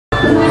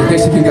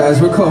Basically, guys,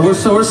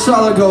 we're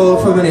Solid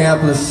Gold from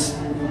Minneapolis.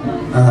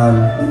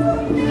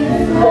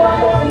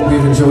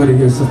 We've enjoyed it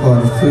here so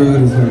far. The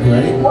food has been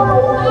great.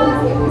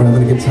 We're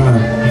having a good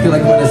time. I feel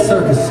like we're in a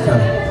circus,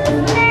 kind of.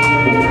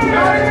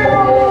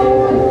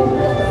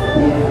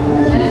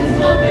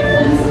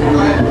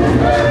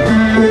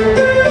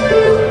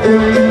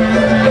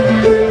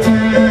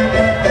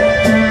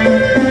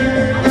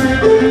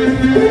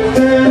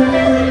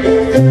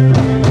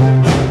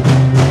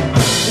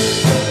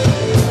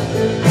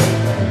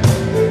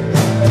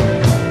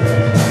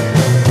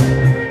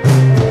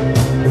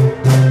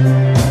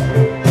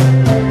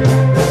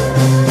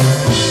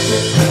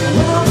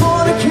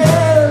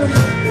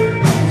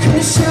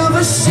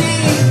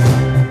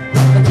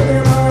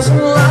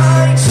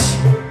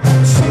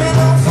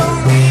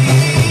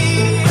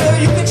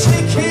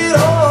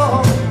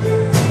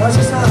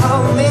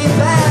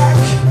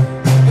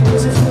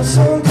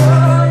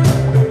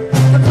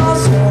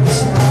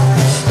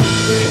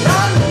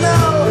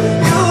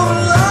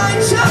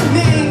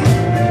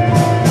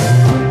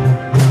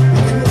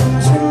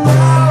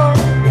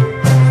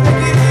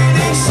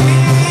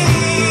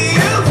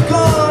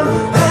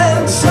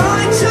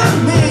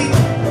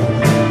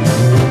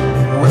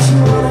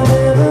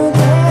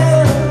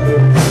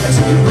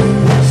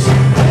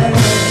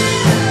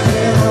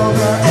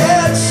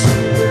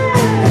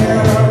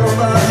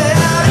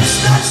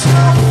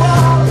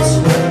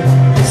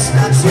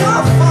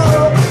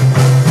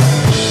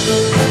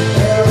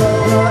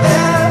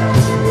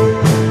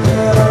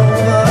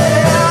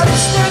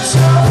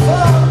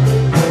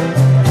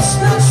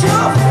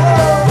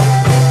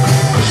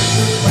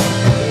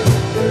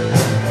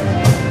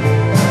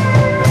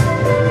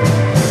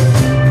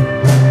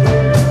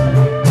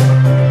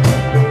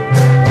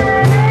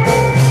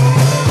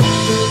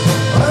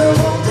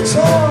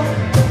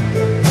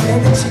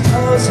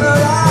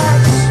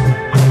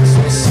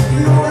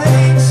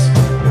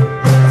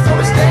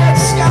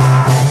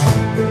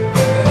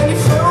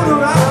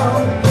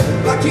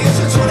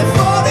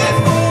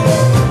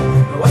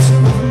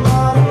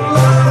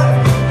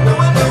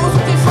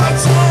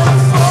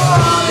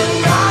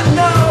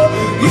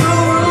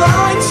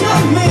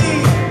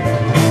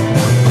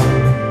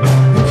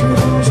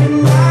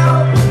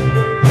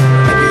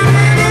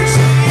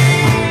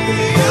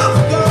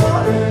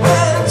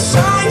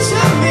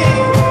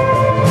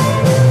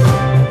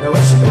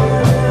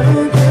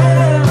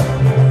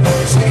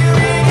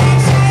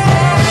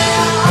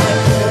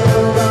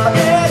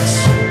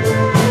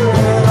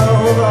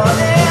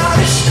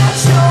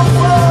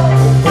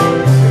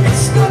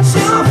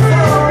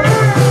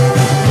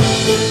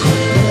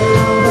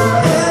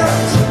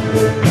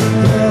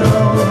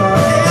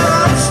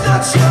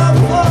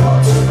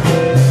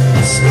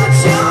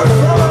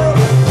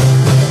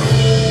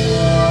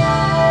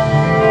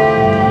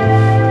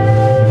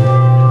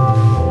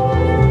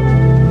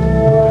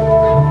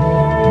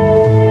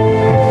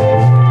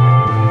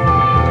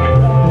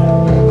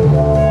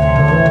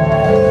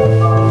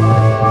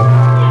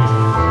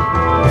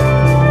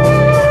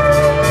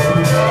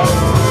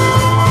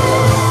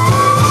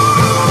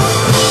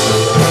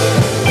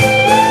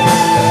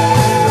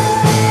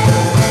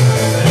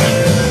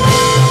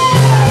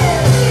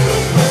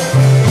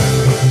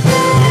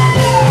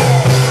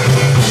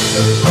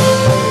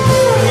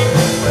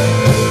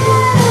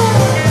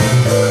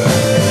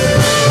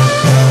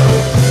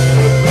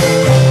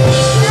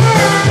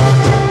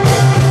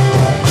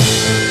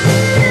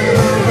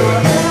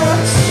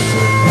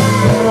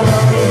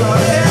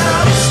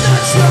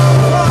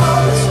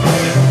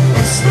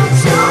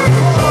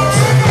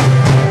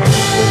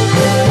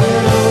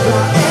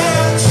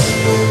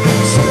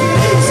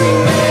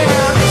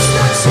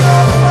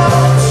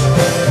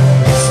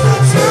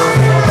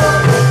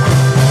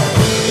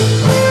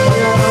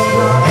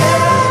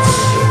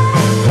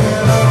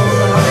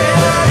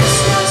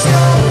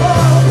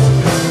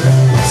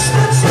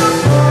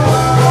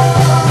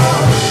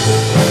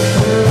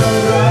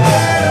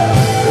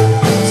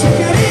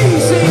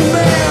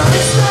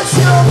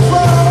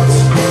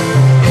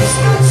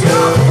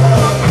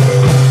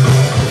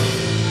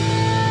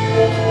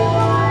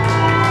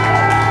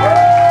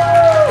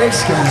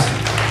 Thanks, guys.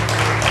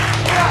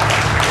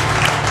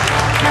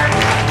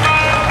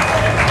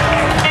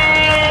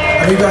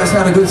 Have you guys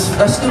had a good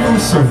festival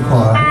so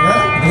far?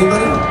 Yeah?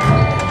 Anybody?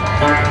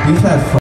 We've had fun.